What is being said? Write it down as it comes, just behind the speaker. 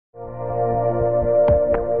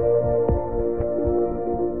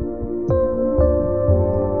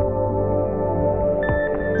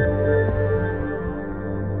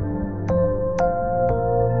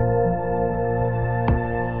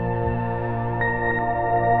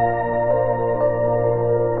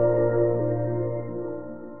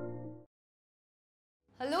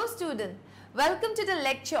Welcome to the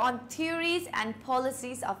lecture on theories and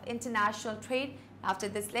policies of international trade. After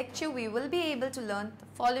this lecture, we will be able to learn the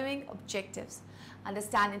following objectives.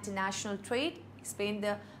 Understand international trade, explain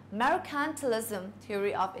the mercantilism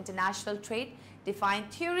theory of international trade, define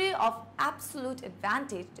theory of absolute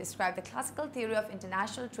advantage, describe the classical theory of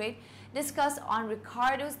international trade, discuss on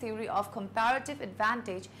Ricardo's theory of comparative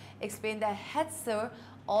advantage, explain the Hetzer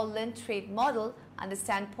or Lind trade model,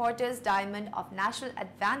 understand Porter's diamond of national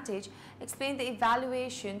advantage, explain the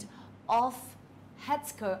evaluation of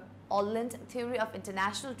Hetzer or Lind theory of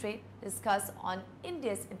international trade, discuss on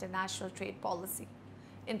India's international trade policy.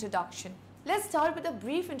 Introduction. Let's start with a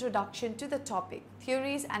brief introduction to the topic,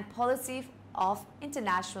 theories and policy of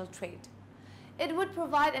international trade. It would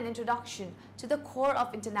provide an introduction to the core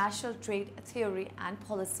of international trade theory and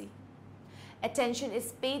policy. Attention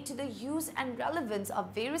is paid to the use and relevance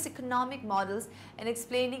of various economic models in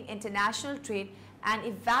explaining international trade and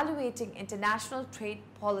evaluating international trade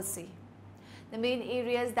policy. The main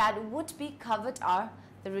areas that would be covered are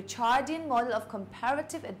the Richardian model of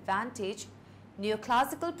comparative advantage,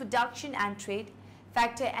 neoclassical production and trade,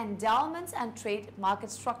 factor endowments and trade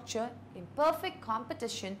market structure, imperfect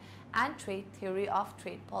competition, and trade theory of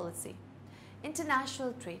trade policy.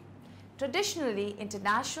 International trade. Traditionally,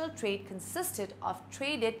 international trade consisted of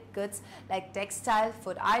traded goods like textile,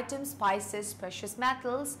 food items, spices, precious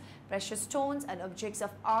metals, precious stones, and objects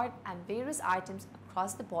of art, and various items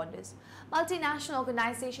across the borders. Multinational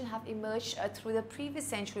organizations have emerged through the previous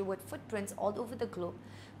century with footprints all over the globe.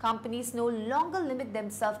 Companies no longer limit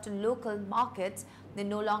themselves to local markets. They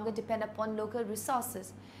no longer depend upon local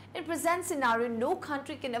resources. In present scenario, no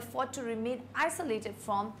country can afford to remain isolated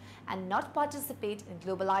from and not participate in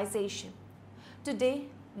globalization. Today,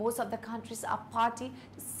 most of the countries are party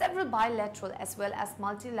to several bilateral as well as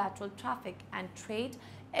multilateral traffic and trade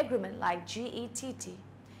agreement like GATT,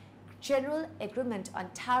 General Agreement on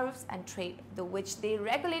Tariffs and Trade, through which they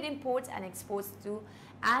regulate imports and exports to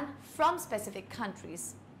and from specific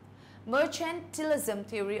countries. Mercantilism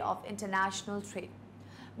theory of international trade.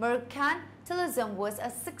 Mercantilism was a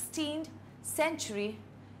 16th century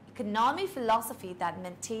economic philosophy that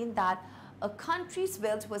maintained that a country's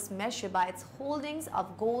wealth was measured by its holdings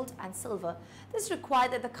of gold and silver. This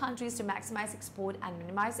required that the countries to maximize export and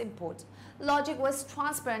minimize import. The logic was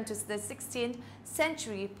transparent to the 16th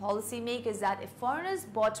century policymakers that if foreigners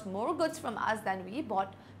bought more goods from us than we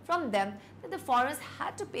bought from them, then the foreigners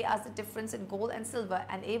had to pay us the difference in gold and silver,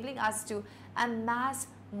 enabling us to amass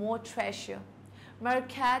more treasure.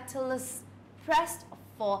 Mercantilists pressed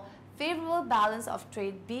for favorable balance of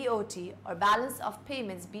trade BOT or balance of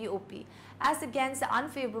payments BOP as against the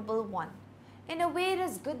unfavorable one. In a way, it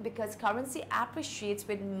is good because currency appreciates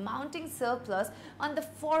with mounting surplus on the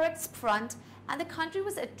forex front, and the country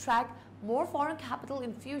was attract more foreign capital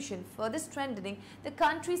infusion, further strengthening the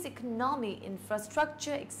country's economy,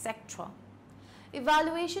 infrastructure, etc.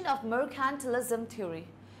 Evaluation of mercantilism theory.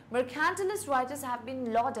 Mercantilist writers have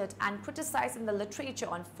been lauded and criticized in the literature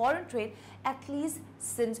on foreign trade at least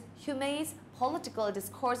since Hume's political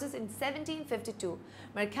discourses in 1752.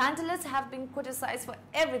 Mercantilists have been criticized for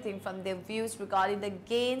everything from their views regarding the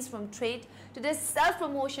gains from trade to their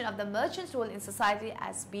self-promotion of the merchant's role in society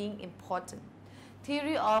as being important.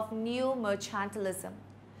 Theory of neo-mercantilism.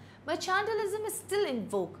 Mercantilism is still in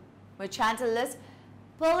vogue. Mercantilist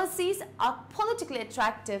policies are politically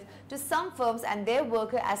attractive to some firms and their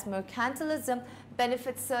workers as mercantilism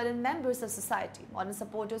benefits certain members of society. Modern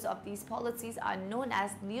supporters of these policies are known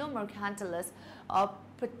as neo-mercantilists or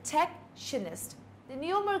protectionists. The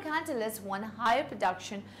neo-mercantilists want higher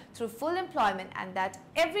production through full employment and that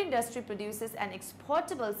every industry produces an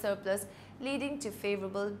exportable surplus leading to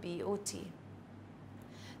favorable BOT.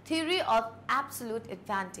 Theory of absolute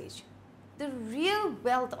advantage. The real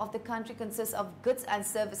wealth of the country consists of goods and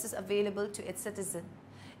services available to its citizens.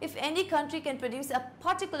 If any country can produce a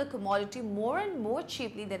particular commodity more and more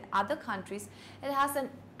cheaply than other countries, it has an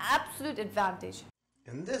absolute advantage.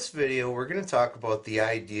 In this video, we're going to talk about the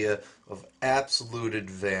idea of absolute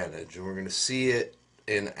advantage, and we're going to see it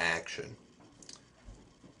in action.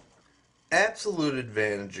 Absolute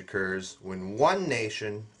advantage occurs when one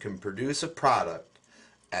nation can produce a product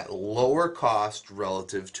at lower cost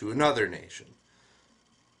relative to another nation.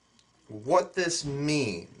 What this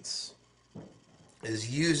means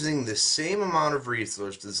is using the same amount of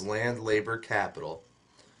resources, land, labor, capital,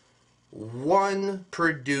 one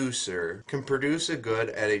producer can produce a good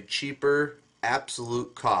at a cheaper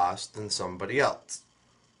absolute cost than somebody else.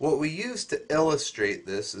 What we use to illustrate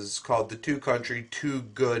this is called the two-country,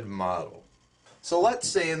 two-good model. So let's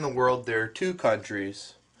say in the world there are two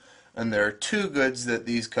countries and there are two goods that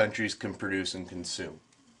these countries can produce and consume.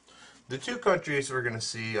 The two countries we're going to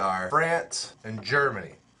see are France and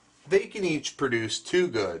Germany. They can each produce two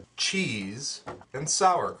goods, cheese and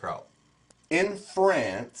sauerkraut. In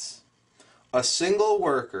France, a single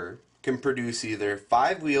worker can produce either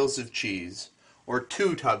 5 wheels of cheese or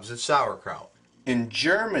 2 tubs of sauerkraut. In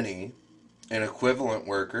Germany, an equivalent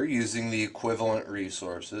worker using the equivalent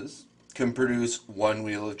resources can produce 1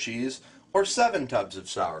 wheel of cheese or 7 tubs of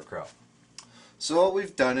sauerkraut. So what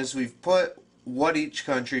we've done is we've put what each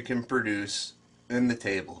country can produce in the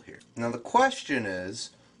table here. Now the question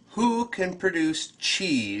is, who can produce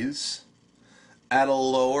cheese at a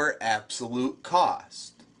lower absolute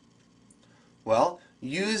cost? Well,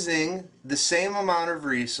 using the same amount of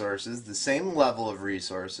resources, the same level of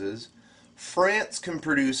resources, France can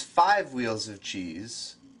produce 5 wheels of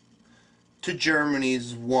cheese to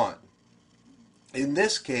Germany's 1. In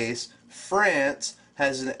this case, France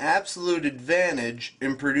has an absolute advantage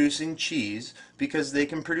in producing cheese because they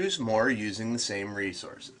can produce more using the same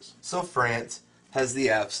resources. So France has the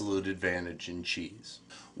absolute advantage in cheese.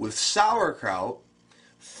 With sauerkraut,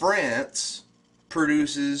 France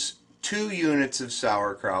produces 2 units of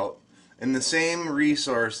sauerkraut and the same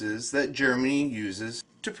resources that Germany uses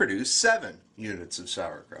to produce 7 units of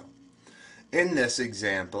sauerkraut. In this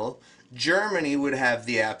example, Germany would have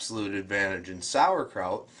the absolute advantage in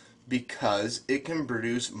sauerkraut because it can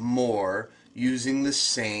produce more using the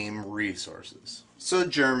same resources. So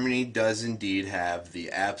Germany does indeed have the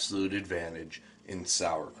absolute advantage in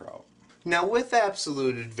sauerkraut. Now with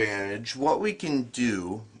absolute advantage, what we can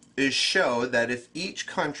do is show that if each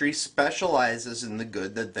country specializes in the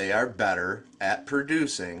good that they are better at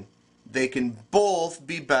producing, they can both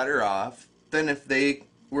be better off than if they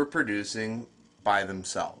were producing by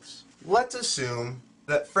themselves. Let's assume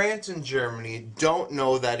that France and Germany don't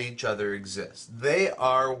know that each other exists. They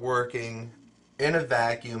are working in a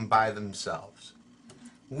vacuum by themselves.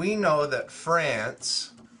 We know that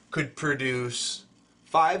France could produce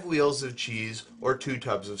 5 wheels of cheese or 2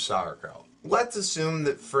 tubs of sauerkraut. Let's assume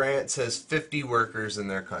that France has 50 workers in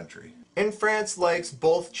their country. And France likes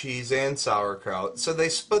both cheese and sauerkraut, so they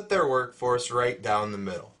split their workforce right down the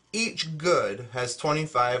middle. Each good has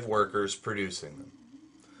 25 workers producing them.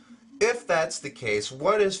 If that's the case,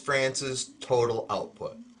 what is France's total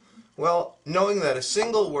output? Well, knowing that a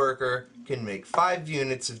single worker can make 5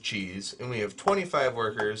 units of cheese, and we have 25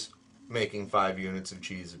 workers making 5 units of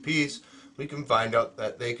cheese apiece, we can find out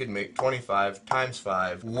that they could make 25 times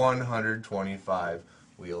 5, 125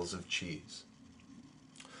 wheels of cheese.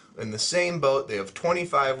 In the same boat, they have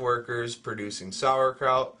 25 workers producing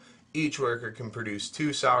sauerkraut. Each worker can produce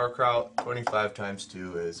 2 sauerkraut. 25 times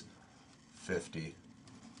 2 is 50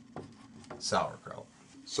 sauerkraut.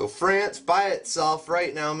 So France by itself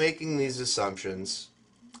right now, making these assumptions,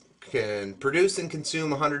 can produce and consume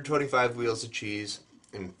 125 wheels of cheese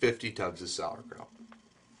and 50 tubs of sauerkraut.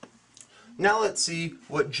 Now let's see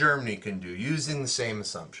what Germany can do using the same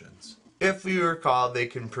assumptions. If we recall, they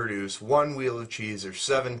can produce 1 wheel of cheese or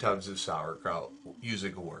 7 tubs of sauerkraut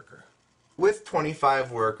using a worker. With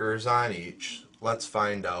 25 workers on each, let's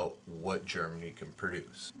find out what Germany can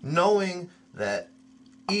produce. Knowing that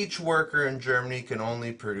each worker in Germany can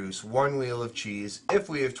only produce 1 wheel of cheese, if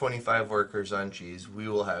we have 25 workers on cheese, we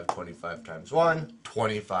will have 25 times 1,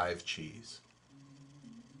 25 cheese.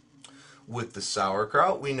 With the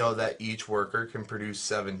sauerkraut, we know that each worker can produce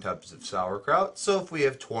 7 tubs of sauerkraut. So if we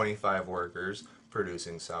have 25 workers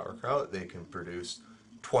producing sauerkraut, they can produce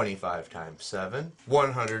 25 times 7,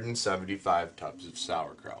 175 tubs of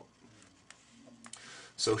sauerkraut.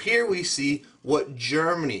 So here we see what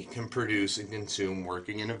Germany can produce and consume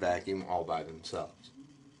working in a vacuum all by themselves.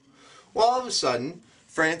 Well, all of a sudden,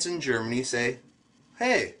 France and Germany say,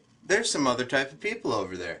 hey, there's some other type of people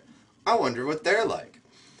over there. I wonder what they're like.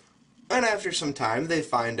 And after some time, they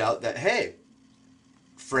find out that, hey,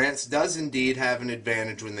 France does indeed have an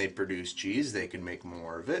advantage when they produce cheese. They can make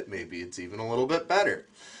more of it. Maybe it's even a little bit better.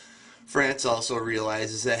 France also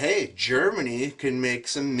realizes that, hey, Germany can make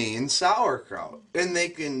some mean sauerkraut. And they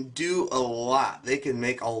can do a lot. They can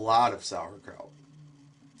make a lot of sauerkraut.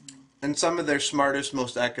 And some of their smartest,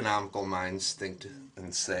 most economical minds think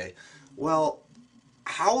and say, well,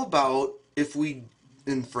 how about if we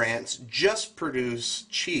in France just produce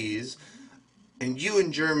cheese and you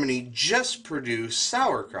in Germany just produce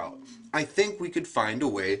sauerkraut? I think we could find a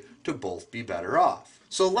way to both be better off.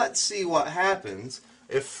 So let's see what happens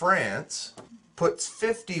if France puts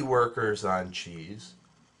 50 workers on cheese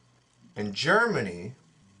and Germany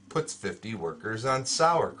puts 50 workers on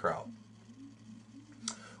sauerkraut.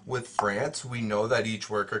 With France, we know that each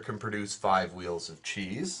worker can produce 5 wheels of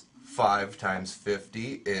cheese. 5 times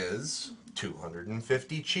 50 is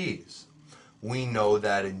 250 cheese. We know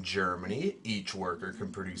that in Germany, each worker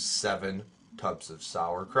can produce 7 tubs of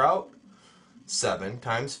sauerkraut. 7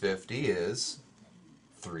 times 50 is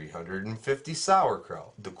 350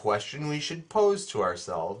 sauerkraut. The question we should pose to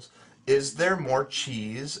ourselves, is there more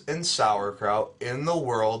cheese and sauerkraut in the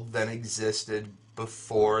world than existed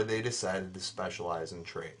before they decided to specialize in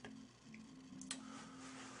trade?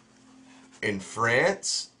 In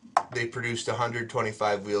France, they produced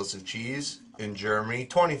 125 wheels of cheese. In Germany,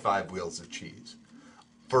 25 wheels of cheese,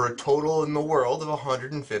 for a total in the world of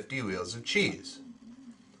 150 wheels of cheese.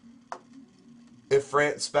 If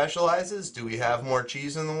France specializes, do we have more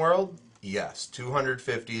cheese in the world? Yes,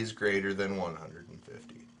 250 is greater than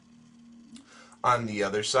 150. On the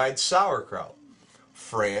other side, sauerkraut.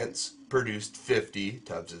 France produced 50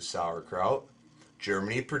 tubs of sauerkraut.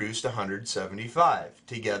 Germany produced 175.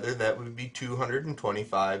 Together, that would be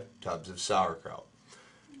 225 tubs of sauerkraut.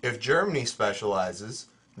 If Germany specializes,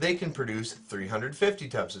 they can produce 350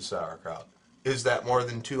 tubs of sauerkraut. Is that more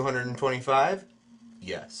than 225?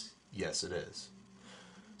 Yes. Yes, it is.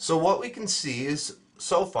 So what we can see is,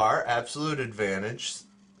 so far, absolute advantage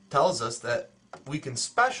tells us that we can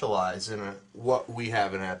specialize in what we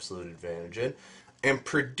have an absolute advantage in and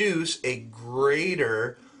produce a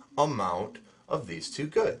greater amount of these two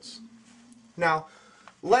goods. Now,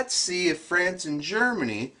 let's see if France and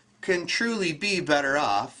Germany can truly be better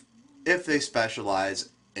off if they specialize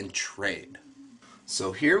in trade.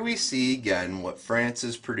 So here we see again what France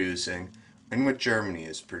is producing and what Germany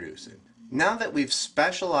is producing. Now that we've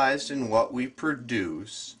specialized in what we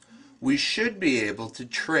produce, we should be able to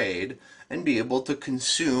trade and be able to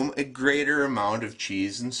consume a greater amount of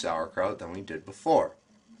cheese and sauerkraut than we did before.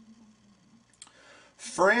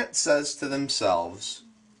 France says to themselves,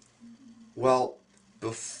 well,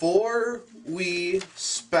 before we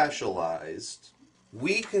specialized,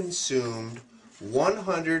 we consumed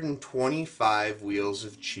 125 wheels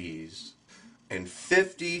of cheese and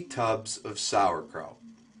 50 tubs of sauerkraut.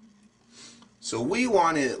 So we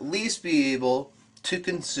want to at least be able to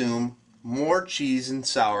consume more cheese and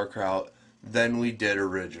sauerkraut than we did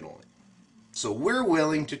originally. So we're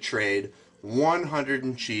willing to trade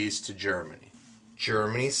 100 cheese to Germany.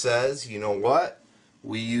 Germany says, you know what?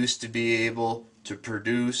 We used to be able to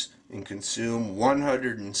produce and consume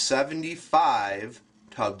 175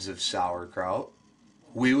 tubs of sauerkraut.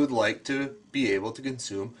 We would like to be able to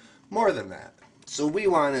consume more than that. So we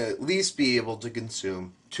want to at least be able to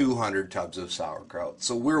consume 200 tubs of sauerkraut.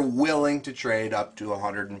 So we're willing to trade up to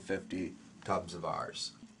 150 tubs of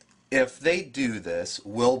ours. If they do this,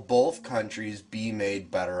 will both countries be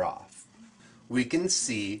made better off? We can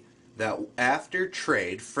see that after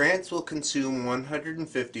trade, France will consume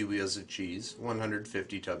 150 wheels of cheese,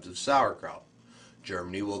 150 tubs of sauerkraut.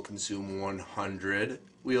 Germany will consume 100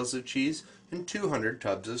 wheels of cheese and 200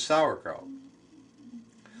 tubs of sauerkraut.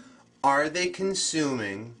 Are they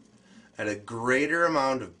consuming at a greater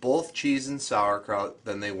amount of both cheese and sauerkraut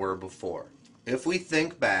than they were before? If we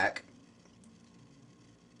think back,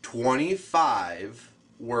 25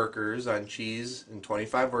 workers on cheese and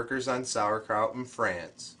 25 workers on sauerkraut in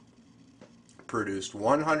France produced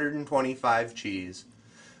 125 cheese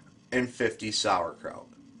and 50 sauerkraut.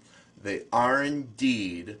 They are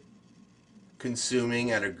indeed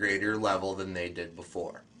consuming at a greater level than they did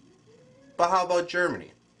before. But how about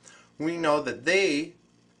Germany? We know that they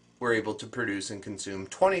were able to produce and consume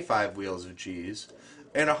 25 wheels of cheese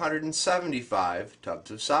and 175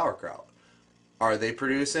 tubs of sauerkraut. Are they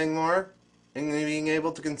producing more and being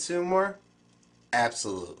able to consume more?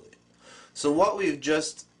 Absolutely. So what we've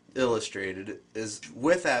just illustrated is,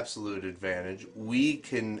 with absolute advantage, we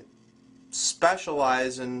can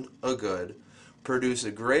specialize in a good, produce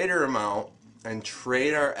a greater amount, and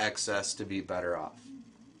trade our excess to be better off.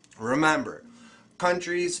 Remember,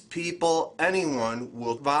 countries, people, anyone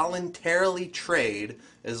will voluntarily trade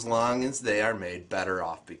as long as they are made better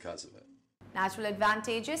off because of it. Natural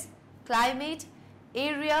advantages, climate,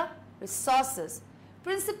 area, resources.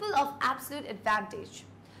 Principle of absolute advantage.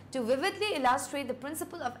 To vividly illustrate the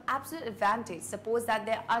principle of absolute advantage, suppose that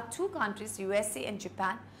there are two countries, USA and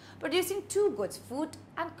Japan, producing two goods, food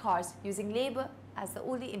and cars, using labor as the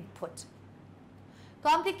only input.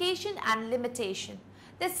 Complication and limitation.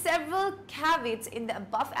 There are several caveats in the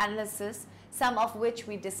above analysis, some of which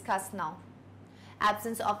we discuss now.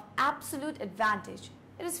 Absence of absolute advantage.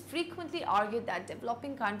 It is frequently argued that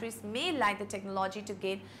developing countries may lack the technology to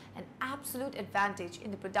gain an absolute advantage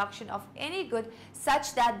in the production of any good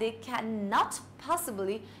such that they cannot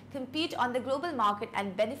possibly compete on the global market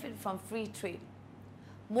and benefit from free trade.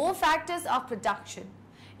 More factors of production.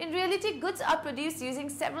 In reality, goods are produced using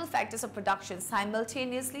several factors of production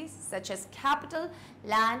simultaneously, such as capital,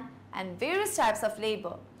 land, and various types of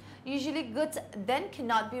labor. Usually goods then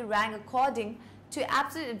cannot be ranked according to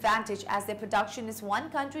absolute advantage, as their production in one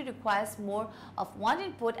country requires more of one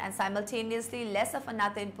input and simultaneously less of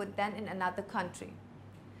another input than in another country.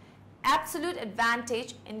 Absolute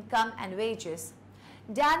advantage, income and wages.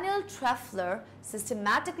 Daniel Treffler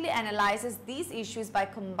systematically analyzes these issues by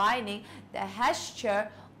combining the Hescher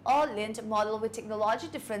or Lind model with technology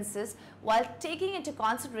differences while taking into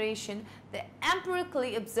consideration the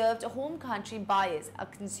empirically observed home country bias, a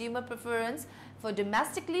consumer preference for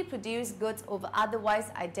domestically produced goods over otherwise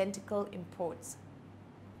identical imports.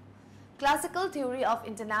 Classical theory of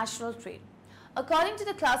international trade. According to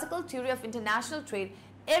the classical theory of international trade,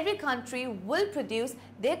 every country will produce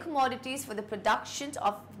their commodities for the production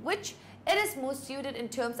of which it is most suited in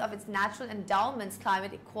terms of its natural endowments,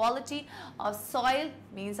 climate, equality of soil,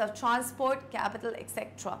 means of transport, capital,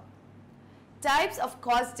 etc. Types of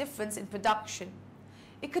cost difference in production.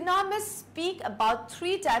 Economists speak about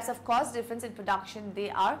three types of cost difference in production.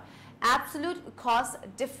 They are absolute cost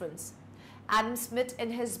difference. Adam Smith,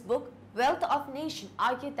 in his book Wealth of Nation,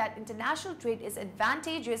 argued that international trade is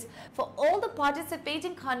advantageous for all the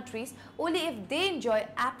participating countries only if they enjoy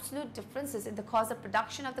absolute differences in the cost of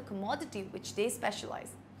production of the commodity which they specialize.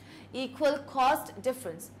 Equal cost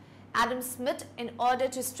difference. Adam Smith, in order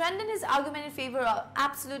to strengthen his argument in favor of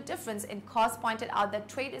absolute difference in cost, pointed out that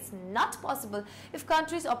trade is not possible if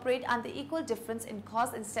countries operate under equal difference in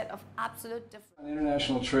cost instead of absolute difference. On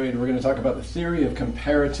international trade, we're going to talk about the theory of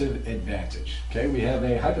comparative advantage. Okay, we have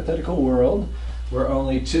a hypothetical world where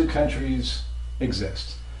only two countries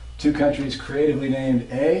exist. Two countries creatively named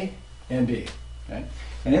A and B. Okay?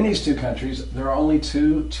 And in these two countries, there are only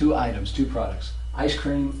two items, two products, ice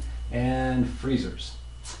cream and freezers.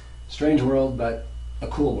 Strange world, but a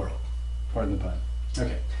cool world, pardon the pun.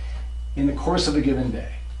 Okay, in the course of a given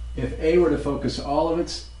day, if A were to focus all of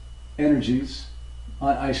its energies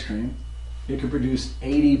on ice cream, it could produce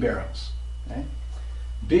 80 barrels. Okay?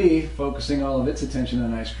 B, focusing all of its attention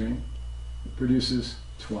on ice cream, produces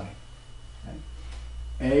 20. Okay?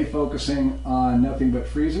 A, focusing on nothing but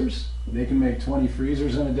freezers, they can make 20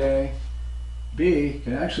 freezers in a day. B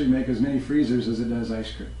can actually make as many freezers as it does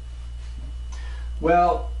ice cream.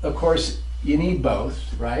 Well, of course, you need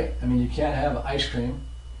both, right? I mean, you can't have ice cream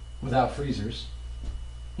without freezers,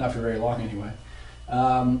 not for very long anyway.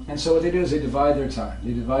 And so what they do is they divide their time.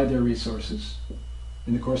 They divide their resources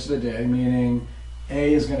in the course of the day, meaning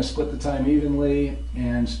A is going to split the time evenly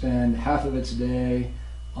and spend half of its day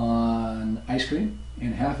on ice cream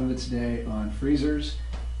and half of its day on freezers.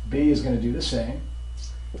 B is going to do the same.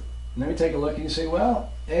 And then we take a look and you say,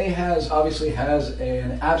 well, A obviously has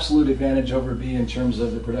an absolute advantage over B in terms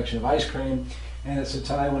of the production of ice cream, and it's a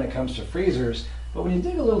tie when it comes to freezers. But when you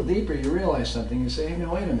dig a little deeper, you realize something. You say, hey,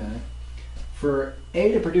 no, wait a minute. For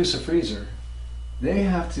A to produce a freezer, they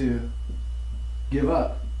have to give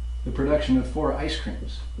up the production of 4 ice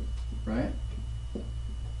creams, right?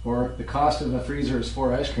 Or the cost of a freezer is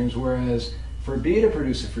 4 ice creams, whereas for B to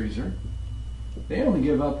produce a freezer, they only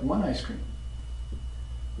give up 1 ice cream.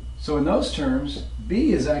 So in those terms,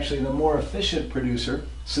 B is actually the more efficient producer,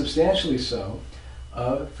 substantially so,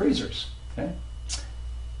 of freezers. Okay?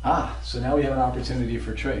 So now we have an opportunity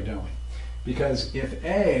for trade, don't we? Because if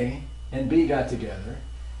A and B got together,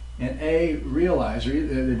 and A realized,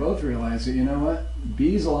 or they both realized that, you know what,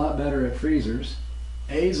 B's a lot better at freezers,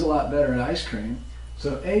 A's a lot better at ice cream,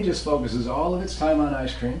 so if A just focuses all of its time on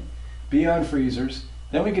ice cream, B on freezers,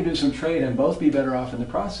 then we can do some trade and both be better off in the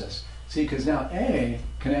process. See, because now A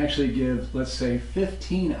can actually give, let's say,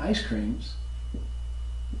 15 ice creams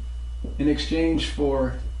in exchange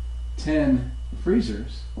for 10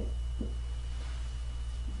 freezers.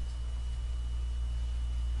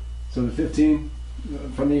 So the 15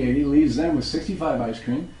 from the 80 leaves them with 65 ice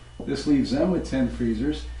cream. This leaves them with 10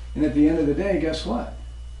 freezers. And at the end of the day, guess what?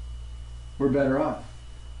 We're better off.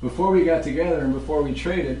 Before we got together and before we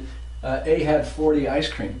traded, A had 40 ice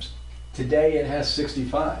creams. Today it has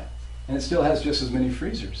 65. And it still has just as many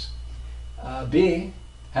freezers. B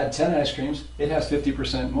had 10 ice creams, it has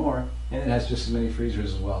 50% more, and it has just as many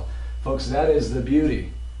freezers as well. Folks, that is the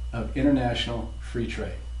beauty of international free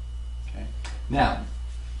trade. Okay? Now,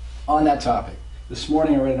 on that topic, this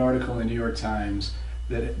morning I read an article in the New York Times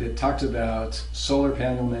that talked about solar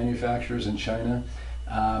panel manufacturers in China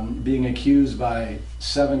being accused by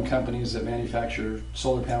 7 companies that manufacture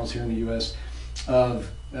solar panels here in the U.S. of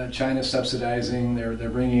China subsidizing, they're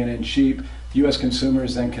bringing it in cheap. U.S.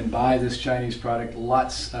 consumers then can buy this Chinese product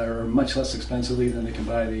lots or much less expensively than they can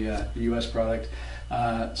buy the U.S. product.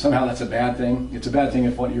 Somehow that's a bad thing. It's a bad thing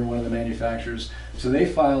if you're one of the manufacturers. So they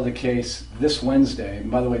filed a case this Wednesday. And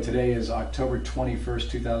by the way, today is October 21st,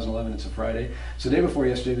 2011. It's a Friday. So the day before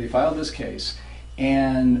yesterday, they filed this case.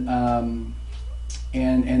 And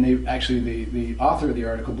they actually, the author of the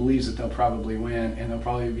article believes that they'll probably win, and there'll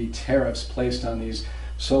probably be tariffs placed on these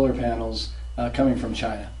solar panels coming from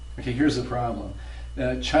China. Okay, here's the problem.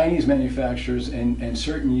 Chinese manufacturers and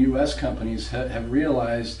certain U.S. companies have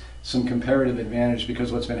realized some comparative advantage,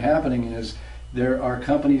 because what's been happening is there are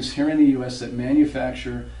companies here in the U.S. that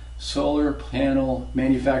manufacture solar panel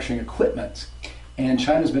manufacturing equipment, and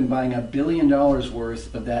China's been buying $1 billion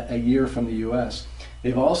worth of that a year from the U.S.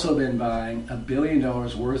 They've also been buying $1 billion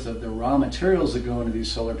worth of the raw materials that go into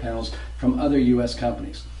these solar panels from other U.S.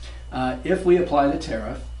 companies. If we apply the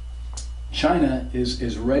tariff, China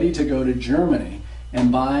is ready to go to Germany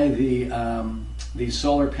and buy the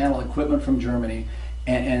solar panel equipment from Germany,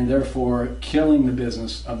 and therefore killing the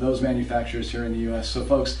business of those manufacturers here in the U.S. So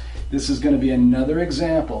folks, this is going to be another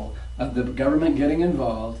example of the government getting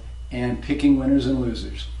involved and picking winners and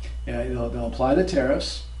losers. They'll apply the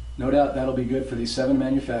tariffs. No doubt that'll be good for these 7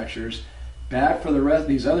 manufacturers, bad for the rest,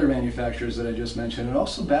 these other manufacturers that I just mentioned, and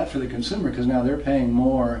also bad for the consumer, because now they're paying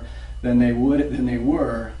more than they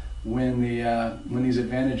were when these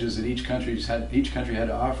advantages that each country had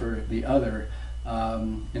to offer the other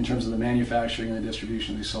in terms of the manufacturing and the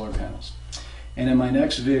distribution of these solar panels. And in my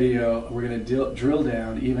next video, we're going to drill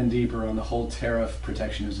down even deeper on the whole tariff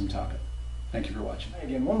protectionism topic. Thank you for watching.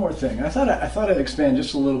 Again, one more thing. I thought I'd expand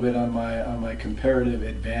just a little bit on my comparative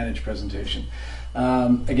advantage presentation.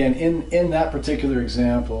 Again, in that particular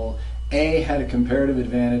example, A had a comparative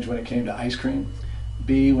advantage when it came to ice cream,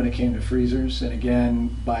 B when it came to freezers, and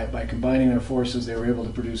again, by combining their forces, they were able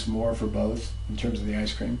to produce more for both in terms of the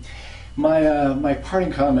ice cream. My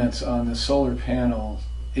parting comments on the solar panel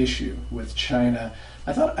issue with China,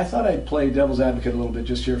 I thought I'd play devil's advocate a little bit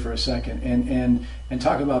just here for a second and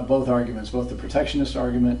talk about both arguments, both the protectionist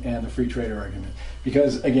argument and the free trader argument.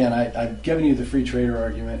 Because again, I've given you the free trader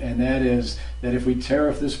argument, and that is that if we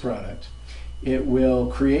tariff this product, it will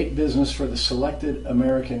create business for the selected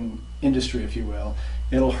American industry, if you will.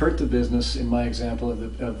 It'll hurt the business, in my example,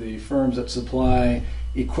 of the firms that supply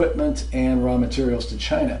equipment and raw materials to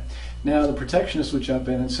China. Now, the protectionists would jump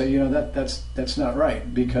in and say, that's not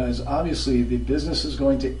right, because obviously the business is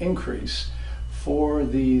going to increase for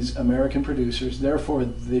these American producers. Therefore,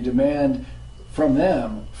 the demand from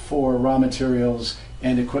them for raw materials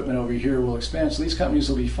and equipment over here will expand. So these companies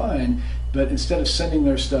will be fine, but instead of sending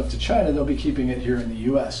their stuff to China, they'll be keeping it here in the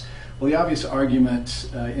U.S. Well, the obvious argument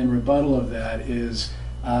in rebuttal of that is,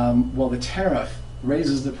 well, the tariff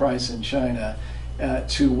raises the price in China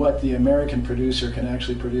to what the American producer can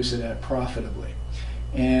actually produce it at profitably,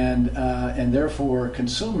 and therefore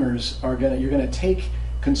consumers you're going to take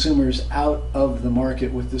consumers out of the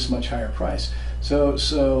market with this much higher price.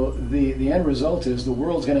 So the end result is the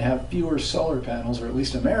world's going to have fewer solar panels, or at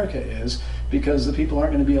least America is, because the people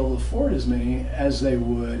aren't going to be able to afford as many as they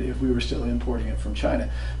would if we were still importing it from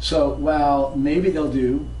China. So while maybe they'll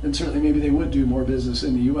do, and certainly maybe they would do more business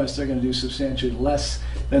in the U.S., they're going to do substantially less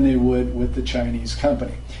than they would with the Chinese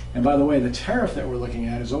company. And by the way, the tariff that we're looking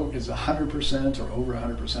at is 100% or over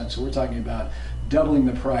 100%. So we're talking about doubling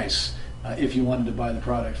the price if you wanted to buy the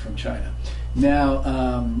product from China. Now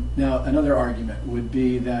another argument would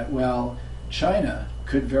be that, well, China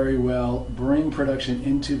could very well bring production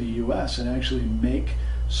into the U.S. and actually make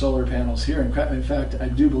solar panels here. In fact, I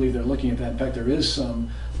do believe they're looking at that. In fact, there is some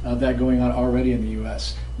of that going on already in the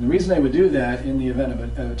U.S. And the reason they would do that in the event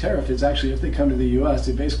of a tariff is actually if they come to the U.S.,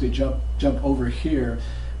 they basically jump over here,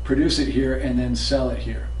 produce it here, and then sell it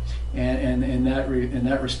here. And in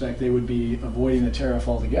that respect, they would be avoiding the tariff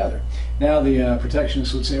altogether. Now the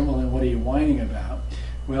protectionists would say, well, then what are you whining about?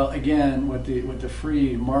 Well, again, what the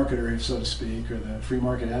free marketer, so to speak, or the free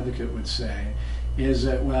market advocate would say is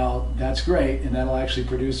that, well, that's great, and that'll actually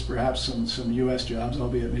produce perhaps some U.S. jobs,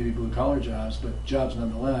 albeit maybe blue-collar jobs, but jobs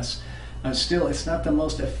nonetheless. Still, it's not the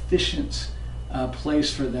most efficient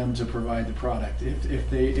place for them to provide the product.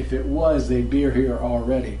 If it was, they'd be here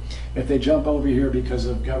already. If they jump over here because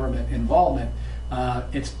of government involvement,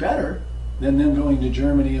 it's better than them going to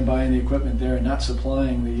Germany and buying the equipment there and not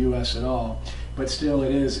supplying the U.S. at all. But still,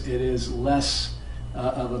 it is less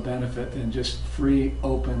of a benefit than just free,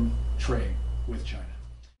 open trade with China.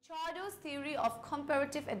 Ricardo's theory of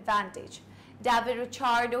comparative advantage. David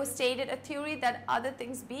Ricardo stated a theory that, other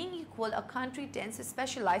things being equal, a country tends to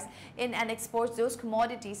specialize in and exports those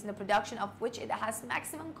commodities in the production of which it has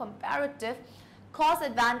maximum comparative cost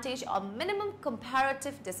advantage or minimum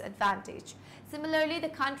comparative disadvantage. Similarly, the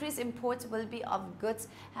country's imports will be of goods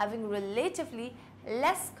having relatively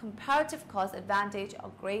less comparative cost advantage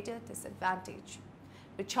or greater disadvantage.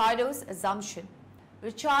 Ricardo's assumption.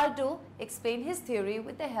 Ricardo explained his theory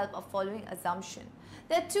with the help of following assumption.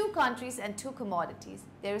 There are two countries and two commodities.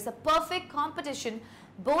 There is a perfect competition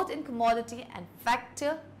both in commodity and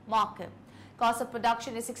factor market. Cost of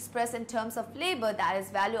production is expressed in terms of labor, that is,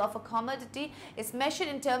 value of a commodity is measured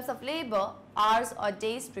in terms of labor, hours or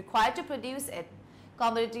days required to produce it.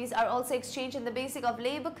 Commodities are also exchanged on the basis of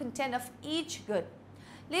labor content of each good.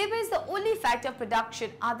 Labor is the only factor of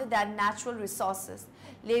production other than natural resources.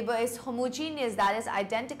 Labor is homogeneous, that is,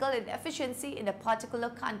 identical in efficiency in a particular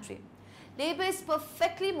country. Labor is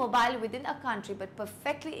perfectly mobile within a country but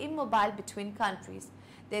perfectly immobile between countries.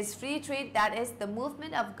 There is free trade, that is, the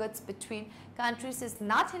movement of goods between countries is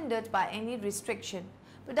not hindered by any restriction.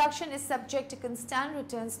 Production is subject to constant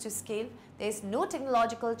returns to scale. There is no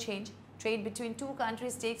technological change. Trade between two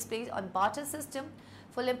countries takes place on barter system.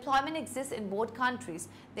 Full employment exists in both countries.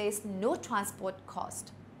 There is no transport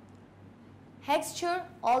cost.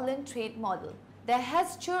 Heckscher-Ohlin trade model. The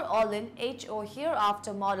Heckscher-Ohlin HO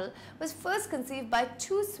hereafter model was first conceived by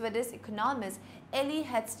two Swedish economists, Elie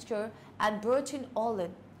Heckscher and Bertil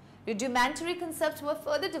Ohlin. Rudimentary concepts were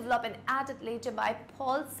further developed and added later by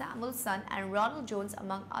Paul Samuelson and Ronald Jones,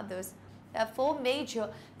 among others. There are four major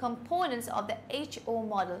components of the HO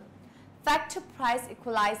model: factor price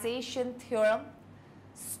equalization theorem,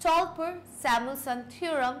 Stolper-Samuelson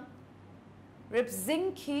theorem,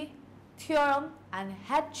 Rybczynski theorem, and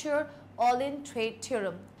Heckscher-Ohlin trade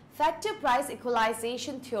theorem. Factor price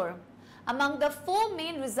equalization theorem. Among the four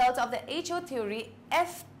main results of the HO theory,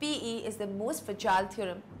 FPE is the most fragile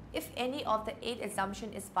theorem. If any of the 8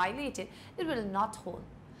 assumptions is violated, it will not hold.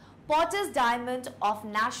 Porter's diamond of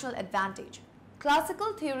national advantage.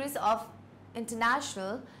 Classical theories of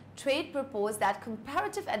international trade propose that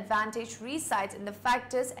comparative advantage resides in the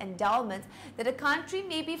factors endowments that a country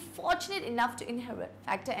may be fortunate enough to inherit.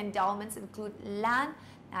 Factor endowments include land,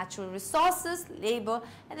 natural resources, labor,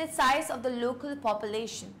 and the size of the local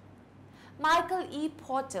population. Michael E.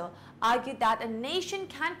 Porter argued that a nation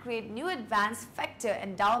can create new advanced factor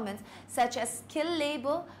endowments such as skilled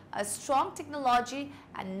labor, a strong technology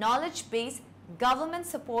and knowledge base, government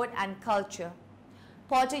support, and culture.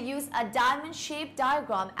 Porter used a diamond-shaped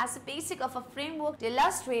diagram as a basis of a framework to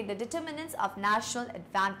illustrate the determinants of national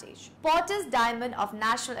advantage. Porter's diamond of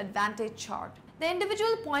national advantage chart. The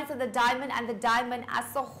individual points of the diamond and the diamond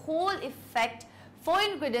as a whole effect 4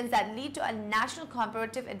 ingredients that lead to a national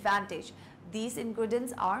comparative advantage. These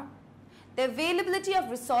ingredients are the availability of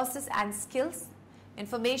resources and skills,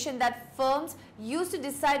 information that firms use to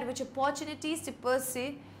decide which opportunities to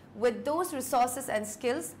pursue with those resources and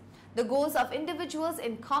skills, the goals of individuals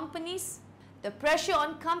in companies, the pressure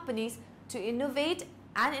on companies to innovate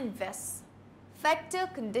and invest. Factor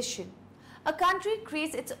condition. A country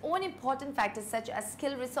creates its own important factors such as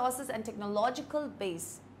skill, resources, and technological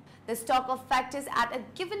base. The stock of factors at a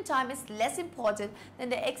given time is less important than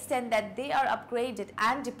the extent that they are upgraded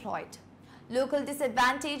and deployed. Local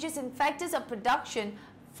disadvantages in factors of production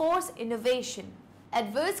force innovation.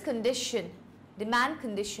 Adverse condition, demand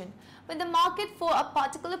condition. When the market for a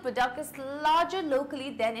particular product is larger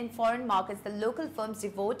locally than in foreign markets, the local firms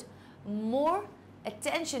devote more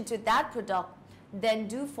attention to that product than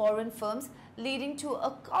do foreign firms, leading to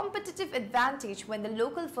a competitive advantage when the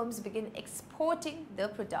local firms begin exporting their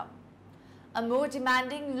product. A more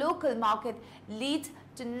demanding local market leads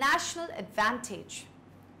to national advantage.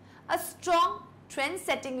 A strong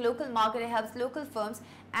trend-setting local market helps local firms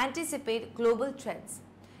anticipate global trends.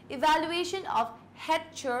 Evaluation of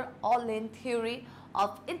Heckscher-Ohlin theory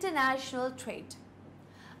of international trade.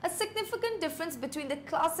 A significant difference between the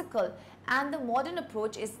classical and the modern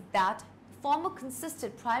approach is that the former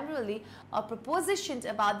consisted primarily of propositions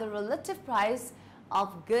about the relative price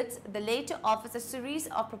of goods. The later offers a series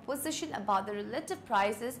of propositions about the relative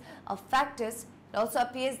prices of factors. It also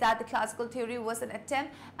appears that the classical theory was an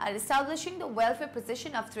attempt at establishing the welfare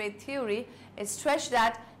position of trade theory. It stretched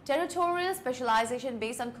that territorial specialization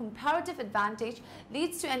based on comparative advantage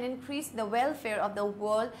leads to an increase in the welfare of the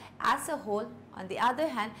world as a whole. On the other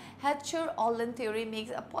hand, Heckscher-Ohlin theory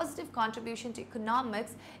makes a positive contribution to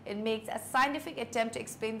economics. It makes a scientific attempt to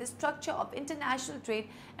explain the structure of international trade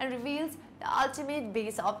and reveals the ultimate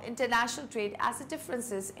base of international trade as the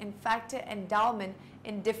differences in factor endowment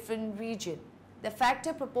in different regions. The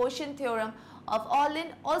factor proportion theorem of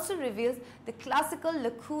Ohlin also reveals the classical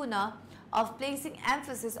lacuna of placing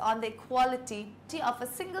emphasis on the equality of a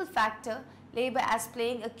single factor, labor, as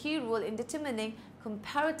playing a key role in determining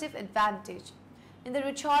comparative advantage. In the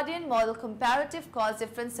Richardian model, comparative cost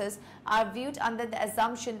differences are viewed under the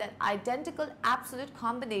assumption that identical absolute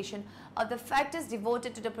combination of the factors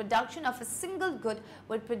devoted to the production of a single good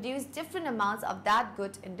would produce different amounts of that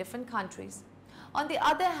good in different countries. On the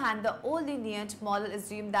other hand, the old lenient model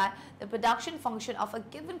assumed that the production function of a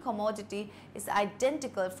given commodity is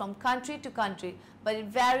identical from country to country, but it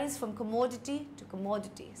varies from commodity to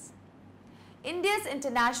commodities. India's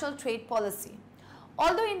international trade policy.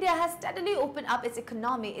 Although India has steadily opened up its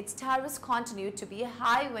economy, its tariffs continue to be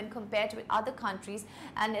high when compared with other countries,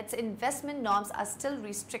 and its investment norms are still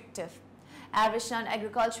restrictive. Average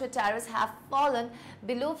non-agricultural tariffs have fallen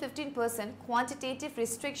below 15%, quantitative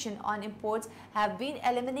restriction on imports have been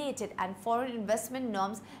eliminated, and foreign investment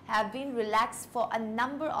norms have been relaxed for a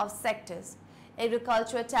number of sectors.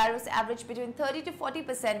 Agricultural tariffs average between 30 to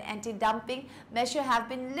 40%. Anti-dumping measures have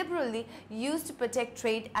been liberally used to protect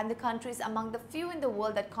trade, and the country is among the few in the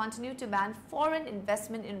world that continue to ban foreign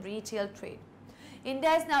investment in retail trade.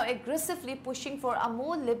 India is now aggressively pushing for a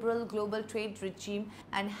more liberal global trade regime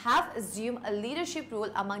and have assumed a leadership role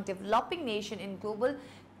among developing nations in global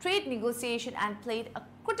trade negotiation and played a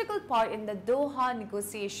critical part in the Doha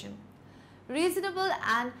negotiation. Reasonable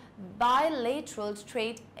and bilateral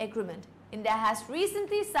trade agreement. India has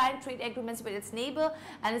recently signed trade agreements with its neighbor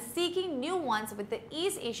and is seeking new ones with the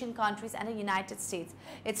East Asian countries and the United States.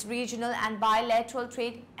 Its regional and bilateral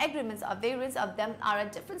trade agreements, or variants of them, are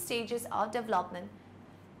at different stages of development.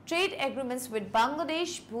 Trade agreements with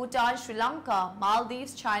Bangladesh, Bhutan, Sri Lanka,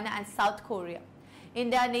 Maldives, China and South Korea.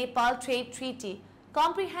 India-Nepal Trade Treaty,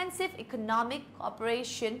 Comprehensive Economic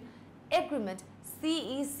Cooperation Agreement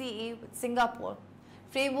CECA with Singapore.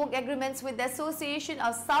 Framework agreements with the Association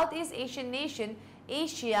of Southeast Asian Nations,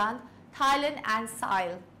 ASEAN, Thailand and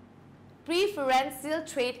SAIL. Preferential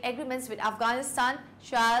trade agreements with Afghanistan,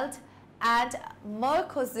 Chile and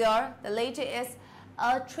Mercosur. The latter is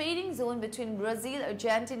a trading zone between Brazil,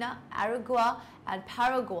 Argentina, Uruguay and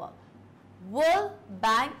Paraguay. World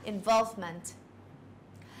Bank involvement.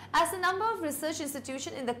 As a number of research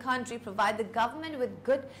institutions in the country provide the government with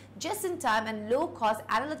good, just-in-time and low-cost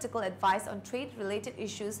analytical advice on trade-related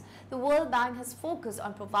issues, the World Bank has focused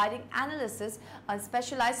on providing analysis on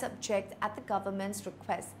specialized subjects at the government's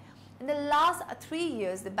request. In the last 3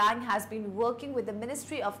 years, the bank has been working with the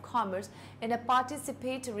Ministry of Commerce in a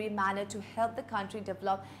participatory manner to help the country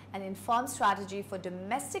develop an informed strategy for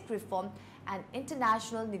domestic reform and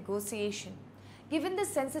international negotiation. Given the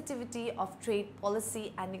sensitivity of trade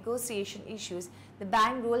policy and negotiation issues, the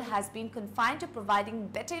bank role has been confined to providing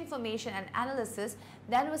better information and analysis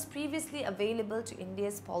than was previously available to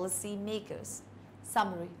India's policy makers.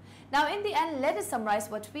 Summary. Now in the end, let us summarize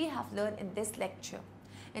what we have learned in this lecture.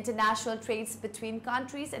 International trades between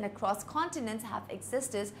countries and across continents have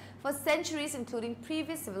existed for centuries, including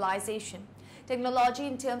previous civilization. Technology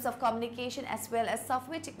in terms of communication as well as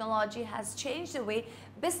software technology has changed the way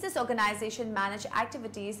business organizations manage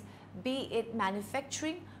activities, be it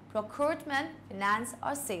manufacturing, procurement, finance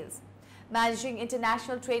or sales. Managing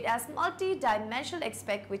international trade as multi-dimensional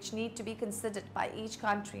aspects which need to be considered by each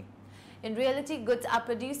country. In reality, goods are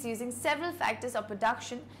produced using several factors of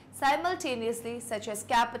production simultaneously, such as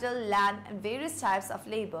capital, land and various types of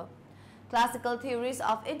labor. Classical theories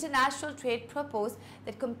of international trade propose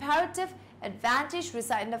that comparative advantage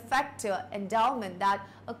resides in the factor endowment that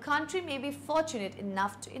a country may be fortunate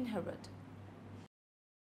enough to inherit.